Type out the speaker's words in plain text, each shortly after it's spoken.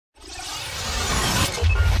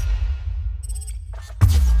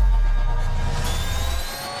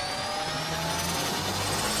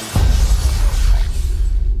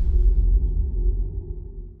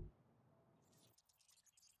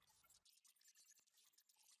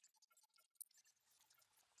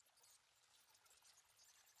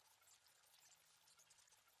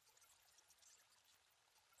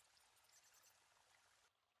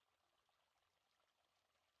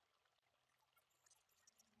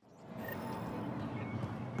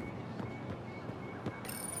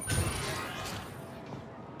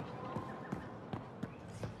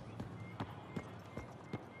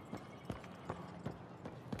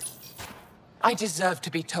I deserve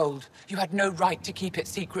to be told. You had no right to keep it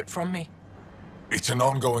secret from me. It's an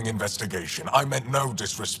ongoing investigation. I meant no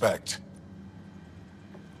disrespect.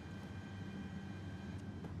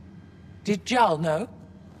 Did Jarl know?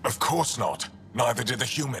 Of course not. Neither did the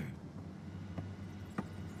human.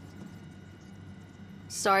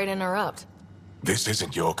 Sorry to interrupt. This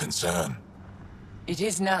isn't your concern. It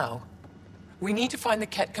is now. We need to find the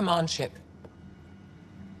Ket command ship.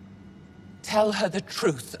 Tell her the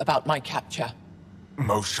truth about my capture.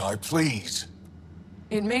 Moshai, please.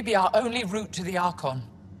 It may be our only route to the Archon.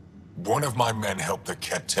 One of my men helped the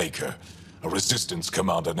Ket take her. A resistance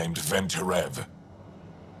commander named Venterev.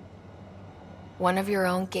 One of your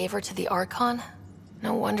own gave her to the Archon?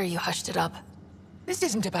 No wonder you hushed it up. This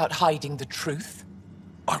isn't about hiding the truth.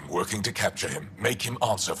 I'm working to capture him, make him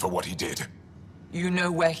answer for what he did. You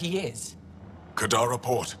know where he is? Joegarratt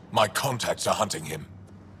Port. My contacts are hunting him.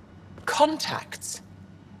 Contacts?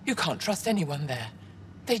 You can't trust anyone there.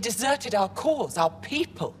 They deserted our cause, our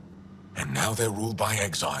people. And now they're ruled by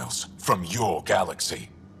exiles from your galaxy.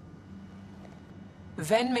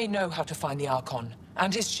 Ven may know how to find the Archon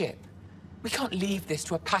and his ship. We can't leave this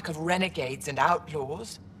to a pack of renegades and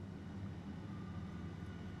outlaws.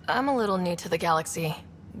 I'm a little new to the galaxy.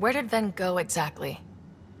 Where did Ven go exactly?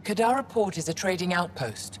 Joegarratt Port is a trading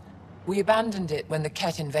outpost. We abandoned it when the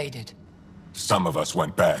Ket invaded. Some of us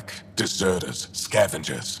went back. Deserters,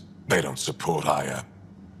 scavengers. They don't support Aya.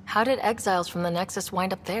 How did exiles from the Nexus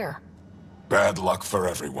wind up there? Bad luck for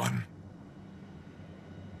everyone.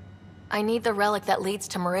 I need the relic that leads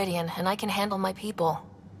to Meridian, and I can handle my people.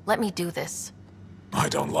 Let me do this. I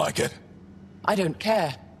don't like it. I don't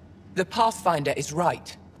care. The Pathfinder is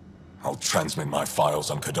right. I'll transmit my files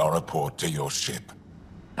on Joegarratt Port to your ship.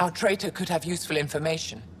 Our traitor could have useful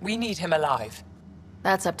information. We need him alive.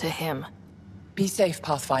 That's up to him. Be safe,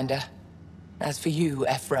 Pathfinder. As for you,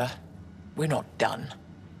 Ephra, we're not done.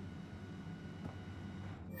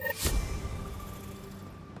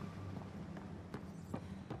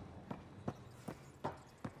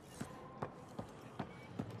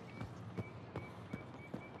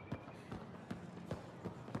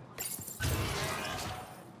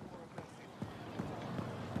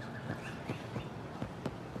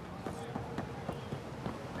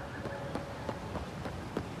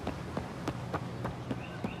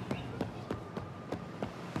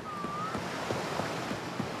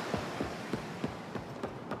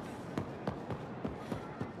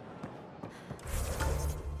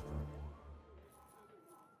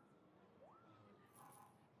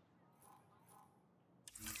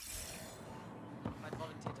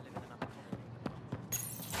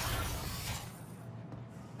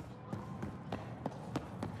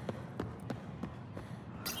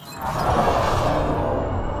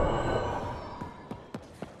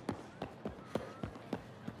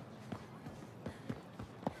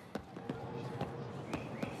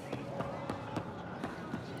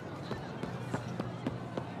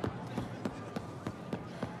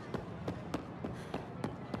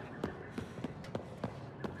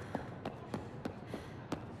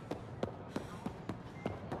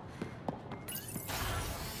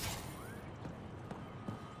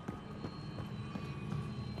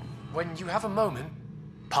 When you have a moment,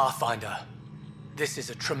 Pathfinder, this is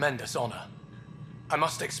a tremendous honor. I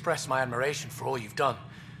must express my admiration for all you've done.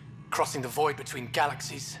 Crossing the void between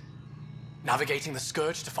galaxies, navigating the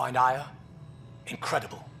Scourge to find Aya.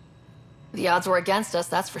 Incredible. The odds were against us,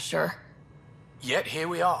 that's for sure. Yet here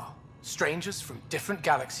we are, strangers from different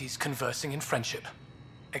galaxies conversing in friendship.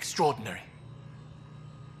 Extraordinary.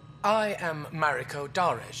 I am Mariko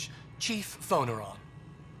Darej, Chief Voneron.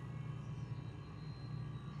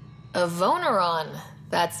 A Voneron.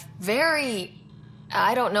 That's very...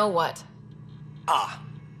 I don't know what. Ah,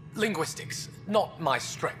 linguistics, not my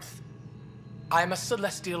strength. I am a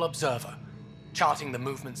celestial observer, charting the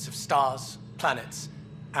movements of stars, planets,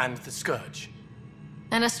 and the Scourge.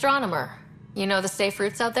 An astronomer. You know the safe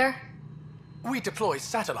routes out there? We deploy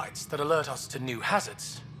satellites that alert us to new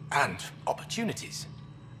hazards and opportunities.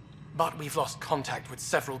 But we've lost contact with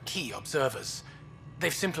several key observers.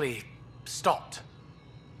 They've simply stopped.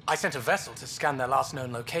 I sent a vessel to scan their last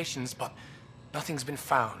known locations, but nothing's been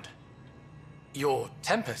found. Your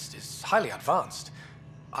Tempest is highly advanced.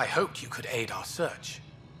 I hoped you could aid our search.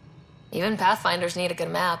 Even Pathfinders need a good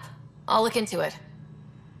map. I'll look into it.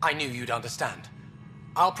 I knew you'd understand.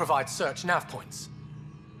 I'll provide search nav points.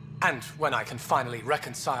 And when I can finally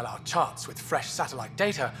reconcile our charts with fresh satellite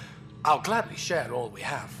data, I'll gladly share all we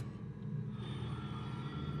have.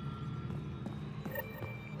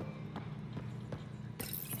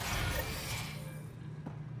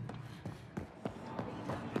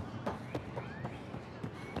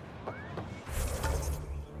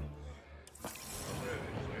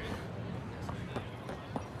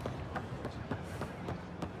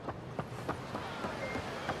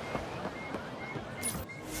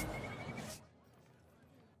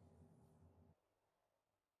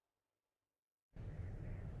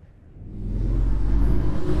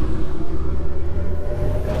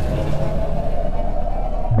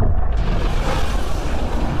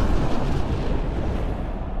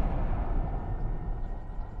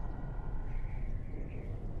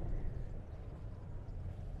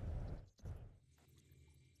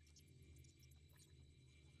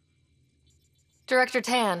 Director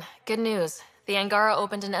Tan, good news. The Angara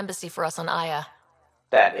opened an embassy for us on Aya.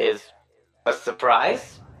 That is a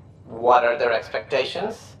surprise? What are their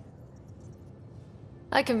expectations?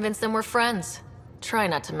 I convinced them we're friends. Try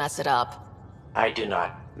not to mess it up. I do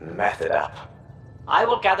not mess it up. I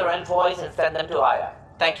will gather envoys and send them to Aya.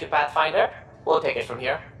 Thank you, Pathfinder. We'll take it from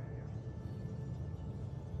here.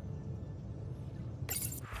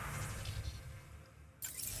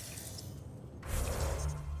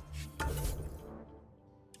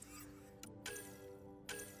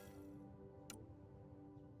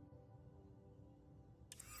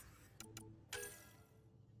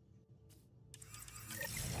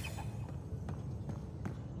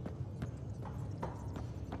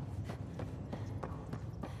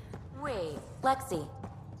 Wait, Lexi,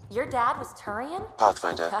 your dad was Turian?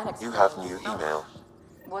 Pathfinder, That you have explains- new email.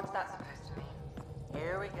 What's that supposed to mean?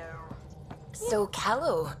 Here we go. So,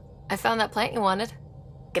 Callow, I found that plant you wanted.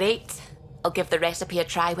 Great. I'll give the recipe a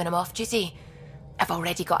try when I'm off duty. I've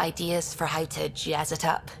already got ideas for how to jazz it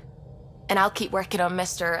up. And I'll keep working on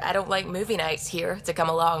Mr. I don't like movie nights here to come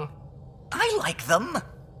along. I like them.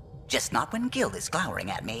 Just not when Gil is glowering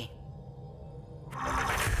at me.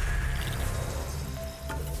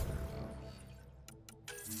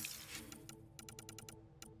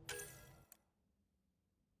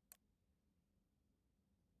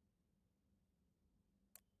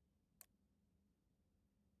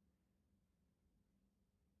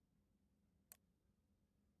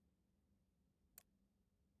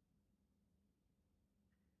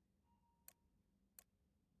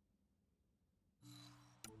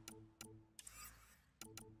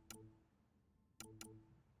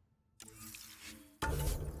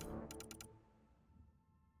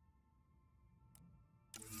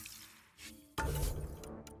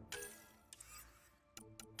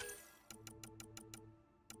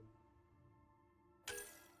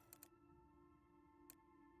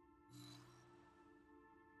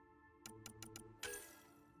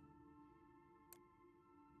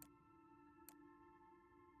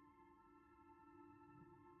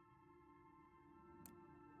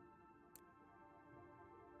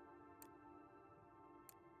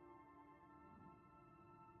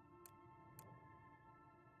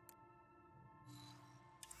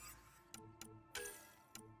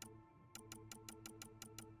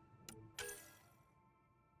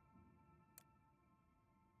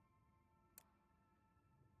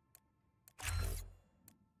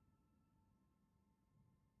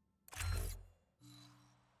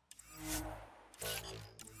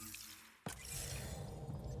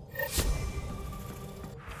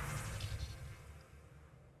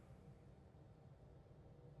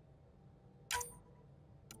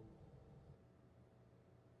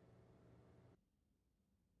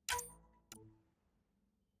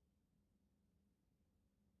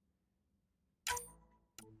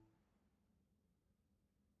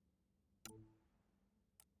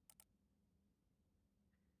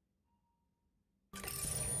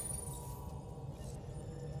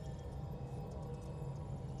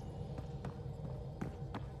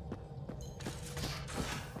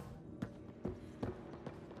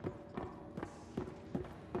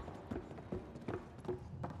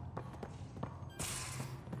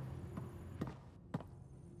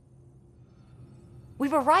 We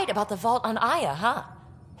were right about the vault on Aya, huh?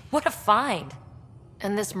 What a find.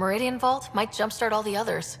 And this Meridian Vault might jumpstart all the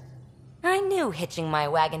others. I knew hitching my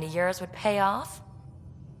wagon to yours would pay off.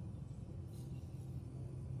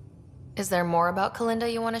 Is there more about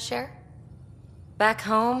Kalinda you want to share? Back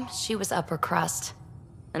home, she was upper crust.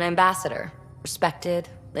 An ambassador, respected,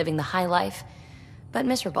 living the high life, but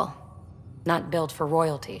miserable. Not built for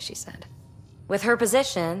royalty, she said. With her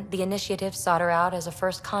position, the initiative sought her out as a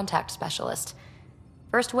first contact specialist.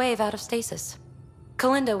 First wave out of stasis.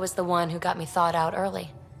 Kalinda was the one who got me thawed out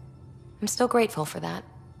early. I'm still grateful for that.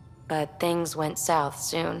 But things went south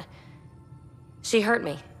soon. She hurt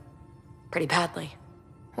me. Pretty badly.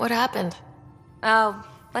 What happened? Oh,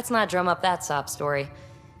 let's not drum up that sob story.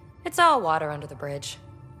 It's all water under the bridge.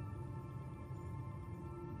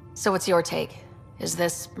 So what's your take? Is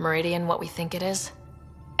this Meridian what we think it is?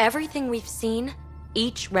 Everything we've seen,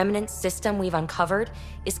 each remnant system we've uncovered,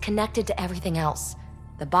 is connected to everything else.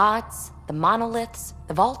 The bots, the monoliths,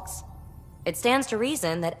 the vaults. It stands to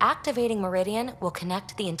reason that activating Meridian will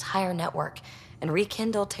connect the entire network and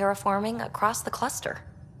rekindle terraforming across the cluster.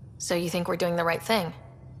 So you think we're doing the right thing?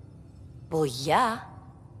 Well, yeah.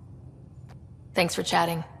 Thanks for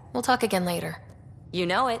chatting. We'll talk again later. You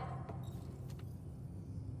know it.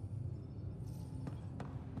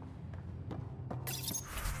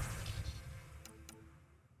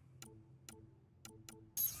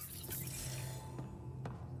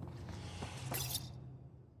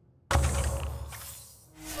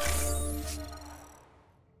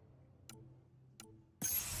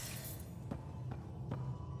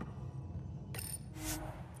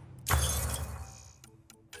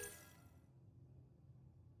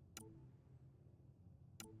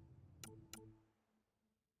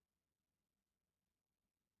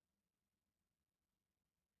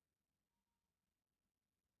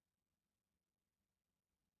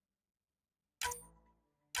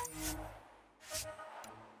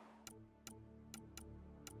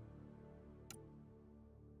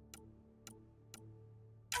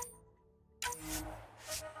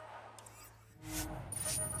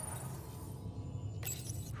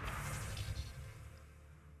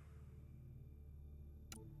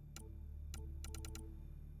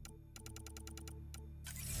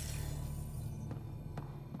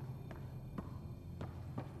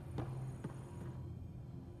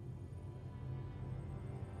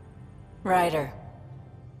 Ryder.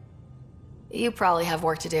 You probably have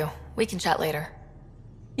work to do. We can chat later.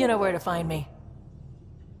 You know where to find me.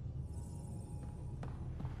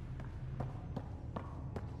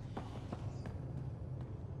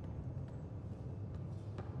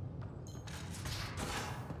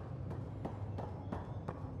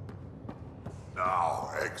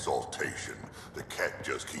 Now, exaltation. The Ket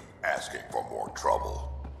just keep asking for more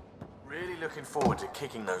trouble. Really looking forward to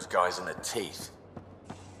kicking those guys in the teeth.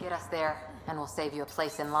 Get us there, and we'll save you a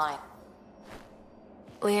place in line.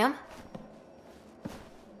 Liam?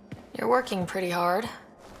 You're working pretty hard.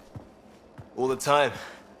 All the time.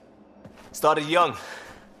 Started young.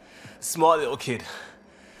 Smart little kid.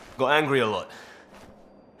 Got angry a lot.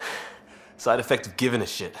 Side effect of giving a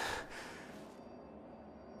shit.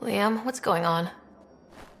 Liam, what's going on?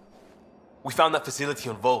 We found that facility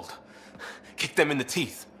on Vold. Kicked them in the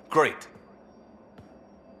teeth. Great.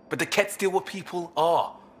 But the Ket steal what people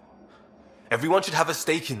are. Everyone should have a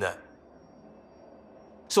stake in that.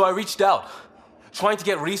 So I reached out, trying to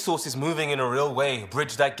get resources moving in a real way,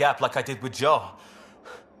 bridge that gap like I did with Joe.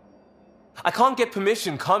 I can't get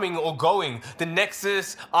permission coming or going. The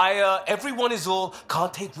Nexus, Aya, everyone is all,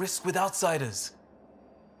 can't take risks with outsiders.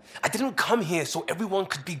 I didn't come here so everyone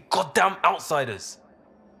could be goddamn outsiders.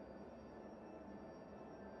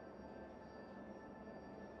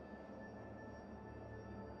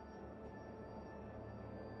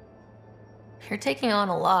 You're taking on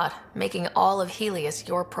a lot, making all of Helios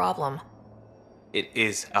your problem. It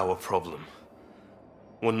is our problem.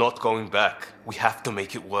 We're not going back. We have to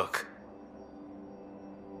make it work.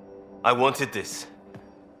 I wanted this.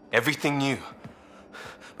 Everything new.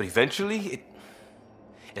 But eventually,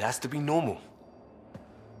 it has to be normal.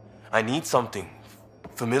 I need something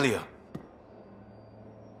familiar.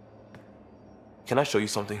 Can I show you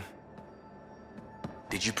something?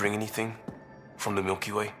 Did you bring anything from the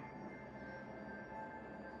Milky Way?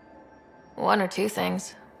 One or two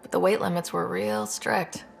things, but the weight limits were real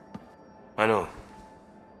strict. I know.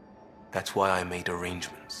 That's why I made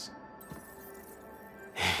arrangements.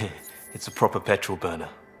 It's a proper petrol burner.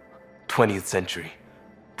 20th century.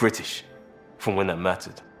 British. From when that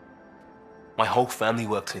mattered. My whole family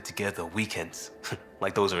worked on it together, weekends.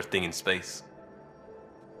 Like those are a thing in space.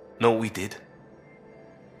 Know what we did?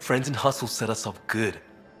 Friends in Hustle set us up good.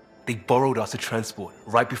 They borrowed us to transport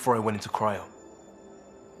right before I went into cryo.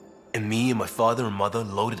 And me and my father and mother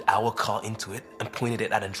loaded our car into it and pointed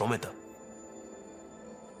it at Andromeda.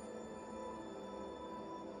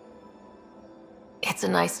 It's a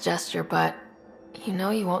nice gesture, but you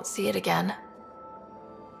know you won't see it again.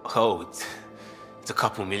 Oh, it's a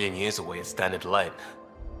couple million years away at standard light.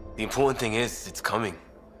 The important thing is, it's coming.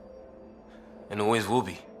 And always will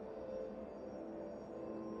be.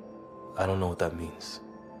 I don't know what that means.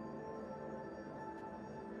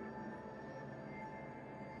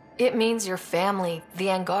 It means your family,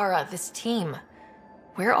 the Angara, this team.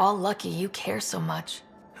 We're all lucky you care so much.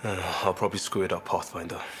 I'll probably screw it up,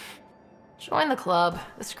 Pathfinder. Join the club.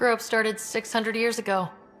 The screw-up started 600 years ago.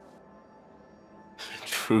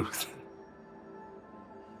 Truth.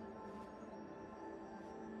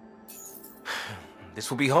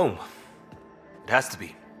 This will be home. It has to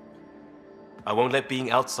be. I won't let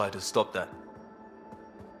being outsiders stop that.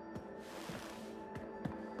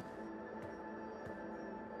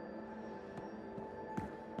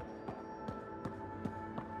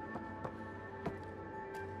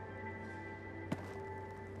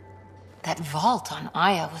 That vault on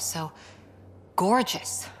Aya was so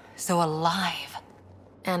gorgeous, so alive.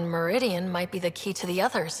 And Meridian might be the key to the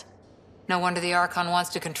others. No wonder the Archon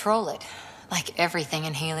wants to control it, like everything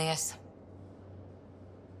in Helios.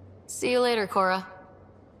 See you later, Cora.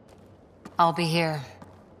 I'll be here.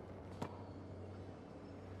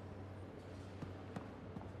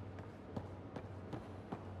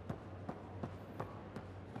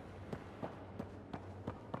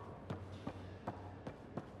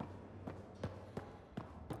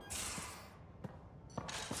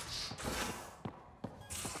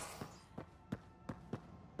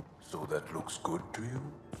 So that looks good to you?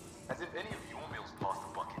 As if any of your meals passed the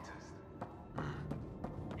bucket test.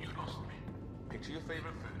 You lost me. Picture your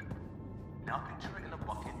favorite food. Now picture it in a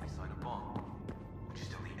bucket beside a bar. Would you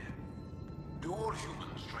still eat it? Do all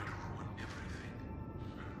humans try to ruin everything?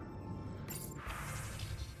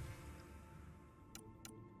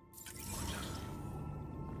 Or just you?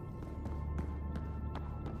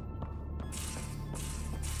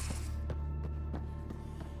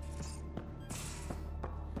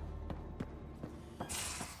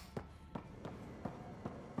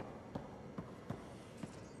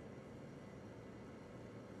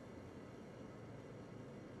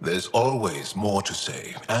 There's always more to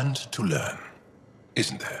say and to learn,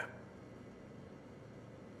 isn't there?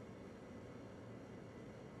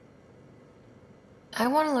 I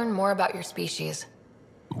want to learn more about your species.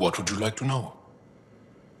 What would you like to know?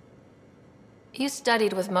 You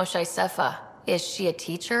studied with Moshe Sefa. Is she a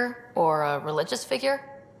teacher or a religious figure?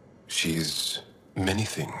 She's many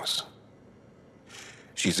things.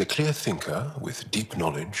 She's a clear thinker with deep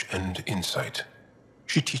knowledge and insight.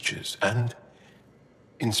 She teaches and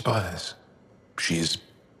inspires. She is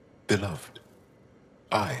beloved.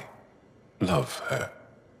 I love her.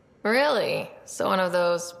 Really? So one of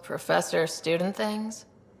those professor-student things?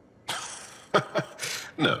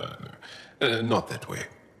 No, not that way.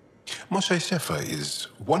 Moshe Sefa is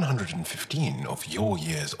 115 of your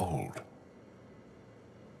years old.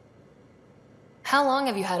 How long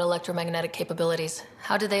have you had electromagnetic capabilities?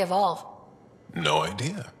 How did they evolve? No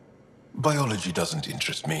idea. Biology doesn't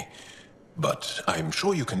interest me, but I'm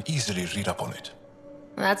sure you can easily read up on it.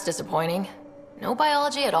 That's disappointing. No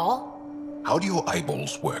biology at all? How do your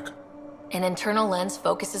eyeballs work? An internal lens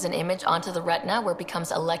focuses an image onto the retina where it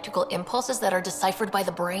becomes electrical impulses that are deciphered by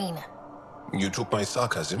the brain. You took my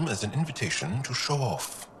sarcasm as an invitation to show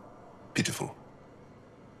off. Pitiful.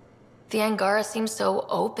 The Angara seem so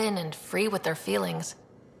open and free with their feelings.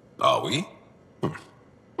 Are we?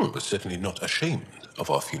 We're certainly not ashamed of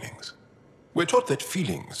our feelings. We're taught that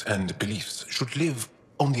feelings and beliefs should live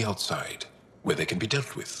on the outside, where they can be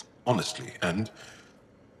dealt with, honestly and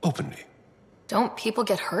openly. Don't people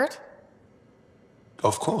get hurt?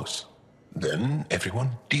 Of course. Then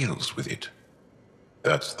everyone deals with it.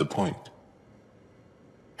 That's the point.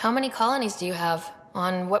 How many colonies do you have?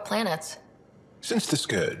 On what planets? Since the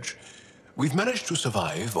Scourge, we've managed to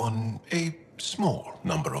survive on a small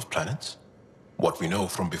number of planets. What we know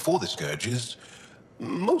from before the Scourge is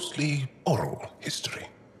mostly oral history.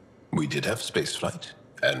 We did have spaceflight,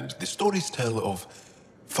 and the stories tell of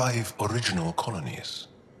 5 original colonies.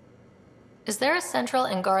 Is there a central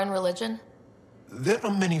Angaran religion? There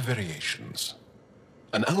are many variations.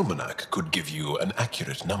 An almanac could give you an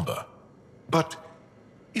accurate number. But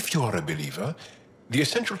if you are a believer, the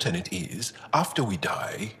essential tenet is, after we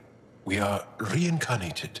die, we are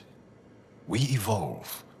reincarnated. We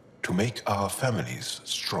evolve to make our families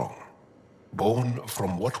strong, born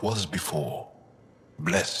from what was before,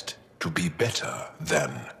 blessed to be better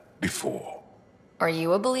than before. Are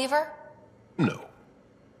you a believer? No.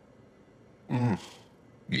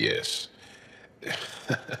 Yes.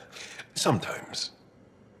 Sometimes.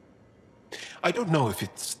 I don't know if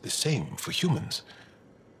it's the same for humans.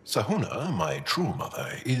 Sahuna, my true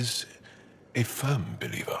mother, is a firm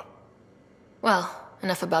believer. Well,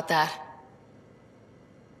 enough about that.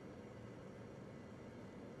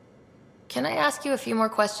 Can I ask you a few more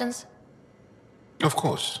questions? Of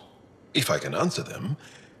course. If I can answer them,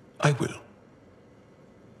 I will.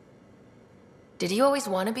 Did you always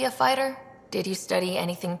want to be a fighter? Did you study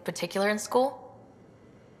anything particular in school?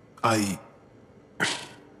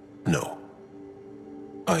 No.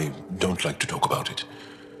 I don't like to talk about it.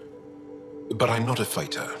 But I'm not a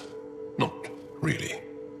fighter. Not really.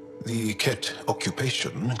 The Ket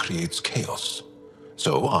occupation creates chaos.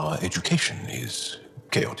 So our education is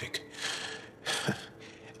chaotic.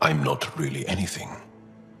 I'm not really anything.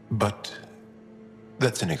 But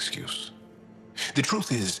that's an excuse. The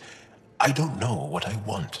truth is, I don't know what I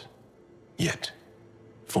want. Yet.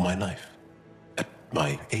 For my life. At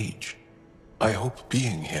my age. I hope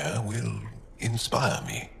being here will inspire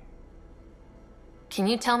me. Can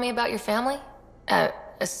you tell me about your family?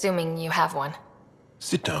 Assuming you have one.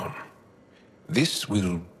 Sit down. This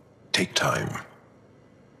will take time.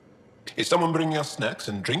 Is someone bringing us snacks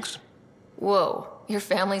and drinks? Whoa, your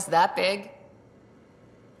family's that big?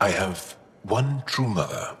 I have one true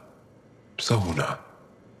mother, Sahuna,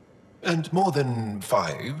 and more than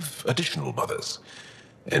 5 additional mothers,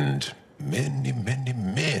 and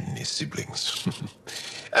many siblings,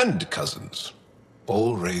 and cousins,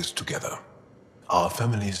 all raised together. Our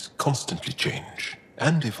families constantly change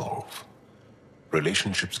and evolve.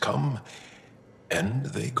 Relationships come and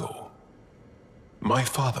they go. My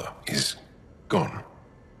father is gone,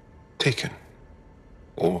 taken,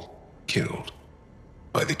 or killed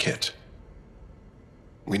by the Ket.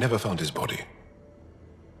 We never found his body.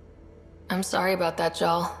 I'm sorry about that,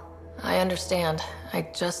 Jal. I understand. I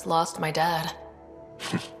just lost my dad.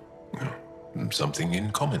 Something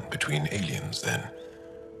in common between aliens, then.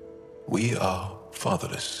 We are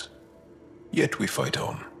fatherless, yet we fight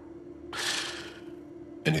on.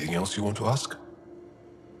 Anything else you want to ask?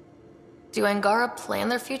 Do Angara plan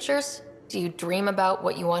their futures? Do you dream about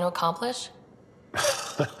what you want to accomplish?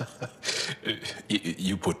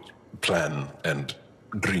 You put plan and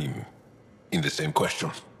dream in the same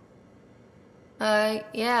question?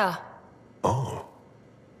 Yeah. Oh,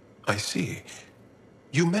 I see.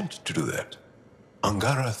 You meant to do that.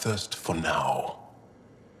 Angara thirst for now.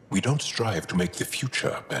 We don't strive to make the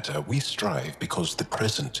future better. We strive because the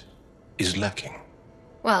present is lacking.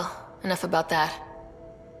 Well, enough about that.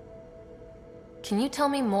 Can you tell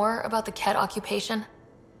me more about the Ket occupation?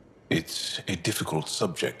 It's a difficult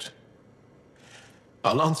subject.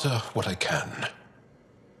 I'll answer what I can.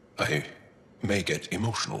 I may get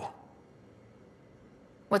emotional.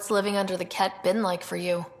 What's living under the Ket been like for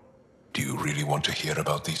you? Do you really want to hear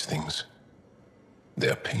about these things?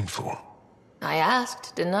 They're painful. I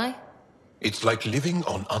asked, didn't I? It's like living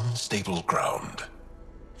on unstable ground.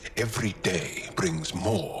 Every day brings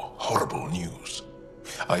more horrible news.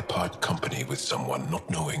 I part company with someone not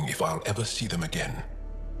knowing if I'll ever see them again.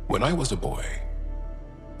 When I was a boy,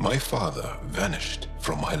 my father vanished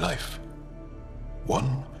from my life.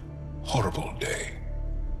 One horrible day.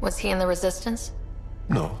 Was he in the Resistance?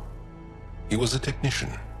 No. He was a technician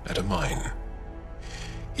at a mine.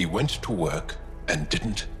 He went to work and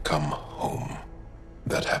didn't come home.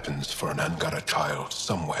 That happens for an Angara child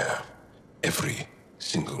somewhere, every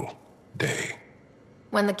single day.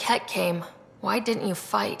 When the Ket came, why didn't you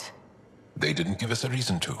fight? They didn't give us a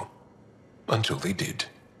reason to. Until they did.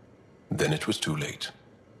 Then it was too late.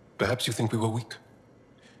 Perhaps you think we were weak.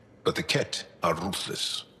 But the Ket are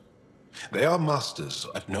ruthless. They are masters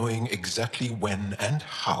at knowing exactly when and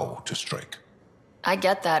how to strike. I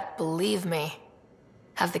get that, believe me.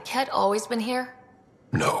 Have the Ket always been here?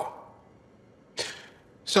 No.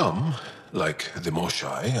 Some, like the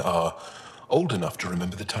Moshai, are old enough to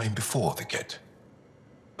remember the time before the Ket.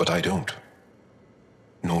 But I don't.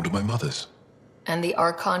 Nor do my mothers. And the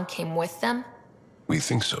Archon came with them? We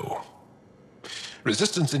think so.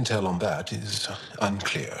 Resistance intel on that is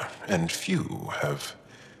unclear, and few have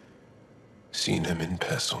seen him in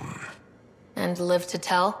person. And lived to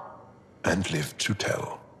tell? And lived to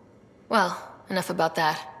tell. Well, enough about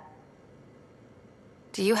that.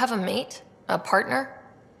 Do you have a mate? A partner?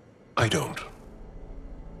 I don't.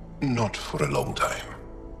 Not for a long time.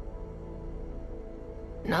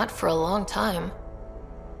 Not for a long time.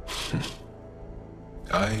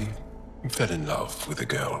 I fell in love with a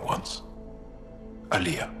girl once.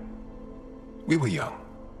 Aliyah. We were young.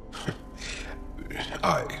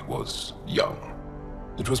 I was young.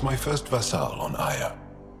 It was my first vassal on Aya.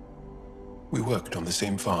 We worked on the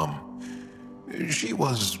same farm. She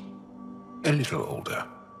was a little older.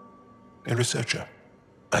 A researcher.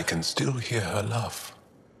 I can still hear her laugh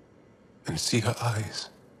and see her eyes.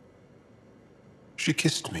 She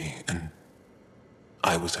kissed me and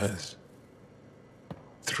I was hers.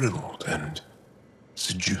 Thrilled and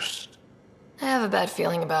seduced. I have a bad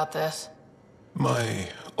feeling about this. My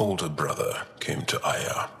older brother came to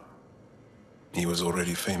Aya. He was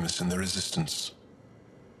already famous in the Resistance.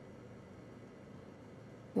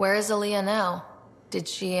 Where is Aliyah now? Did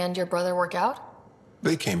she and your brother work out?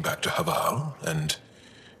 They came back to Haval, and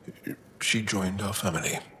she joined our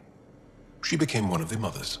family. She became one of the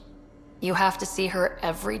mothers. You have to see her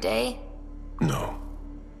every day? No.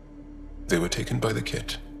 They were taken by the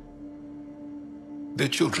Ket. Their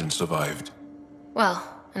children survived. Well,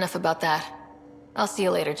 enough about that. I'll see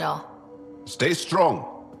you later, Jal. Stay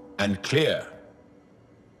strong and clear.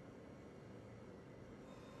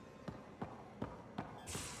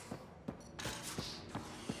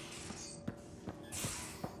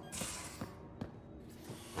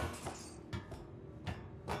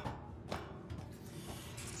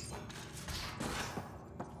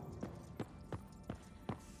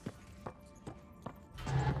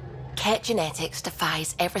 Ket genetics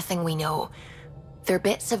defies everything we know. They're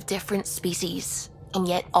bits of different species, and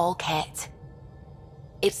yet all Ket.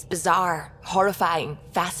 It's bizarre, horrifying,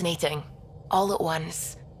 fascinating, all at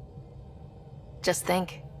once. Just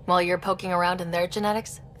think, while you're poking around in their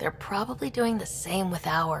genetics, they're probably doing the same with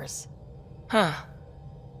ours. Huh.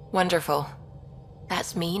 Wonderful.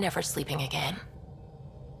 That's me never sleeping again.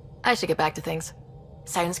 I should get back to things.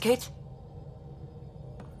 Sounds good.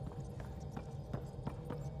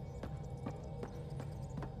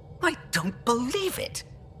 I don't believe it!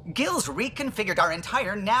 Gil's reconfigured our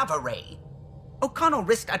entire nav array. O'Connell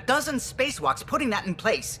risked a dozen spacewalks putting that in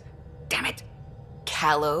place. Damn it!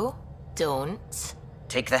 Callow, don't.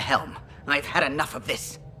 Take the helm. I've had enough of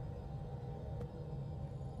this.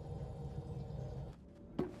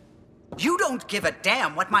 You don't give a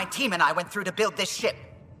damn what my team and I went through to build this ship.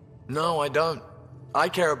 No, I don't. I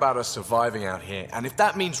care about us surviving out here, and if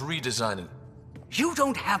that means redesigning... You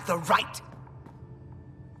don't have the right!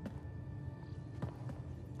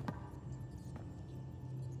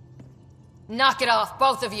 Knock it off,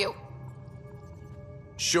 both of you!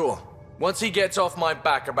 Sure. Once he gets off my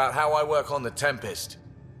back about how I work on the Tempest.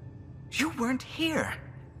 You weren't here.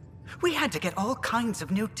 We had to get all kinds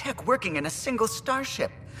of new tech working in a single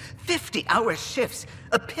starship. 50-hour shifts,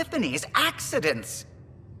 epiphanies, accidents.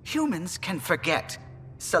 Humans can forget.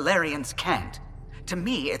 Solarians can't. To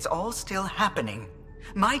me, it's all still happening.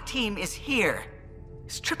 My team is here.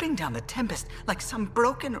 Stripping down the Tempest like some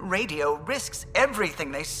broken radio risks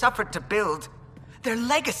everything they suffered to build. Their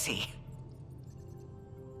legacy.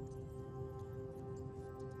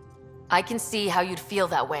 I can see how you'd feel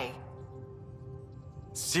that way.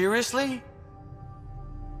 Seriously?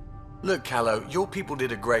 Look, Callow, your people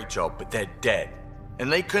did a great job, but they're dead.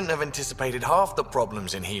 And they couldn't have anticipated half the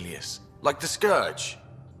problems in Helios. Like the Scourge.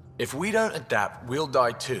 If we don't adapt, we'll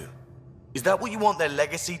die too. Is that what you want their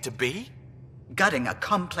legacy to be? Gutting a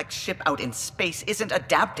complex ship out in space isn't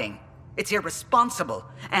adapting. It's irresponsible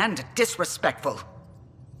and disrespectful.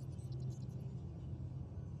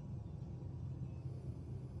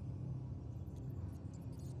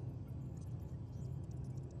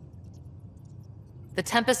 The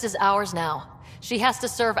Tempest is ours now. She has to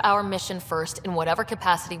serve our mission first in whatever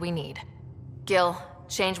capacity we need. Gil,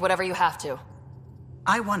 change whatever you have to.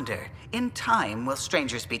 I wonder, in time, will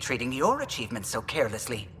strangers be treating your achievements so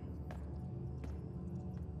carelessly?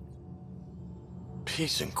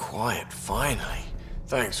 Peace and quiet, finally.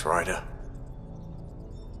 Thanks, Ryder.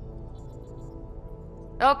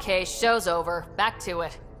 Okay, show's over. Back to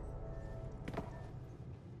it.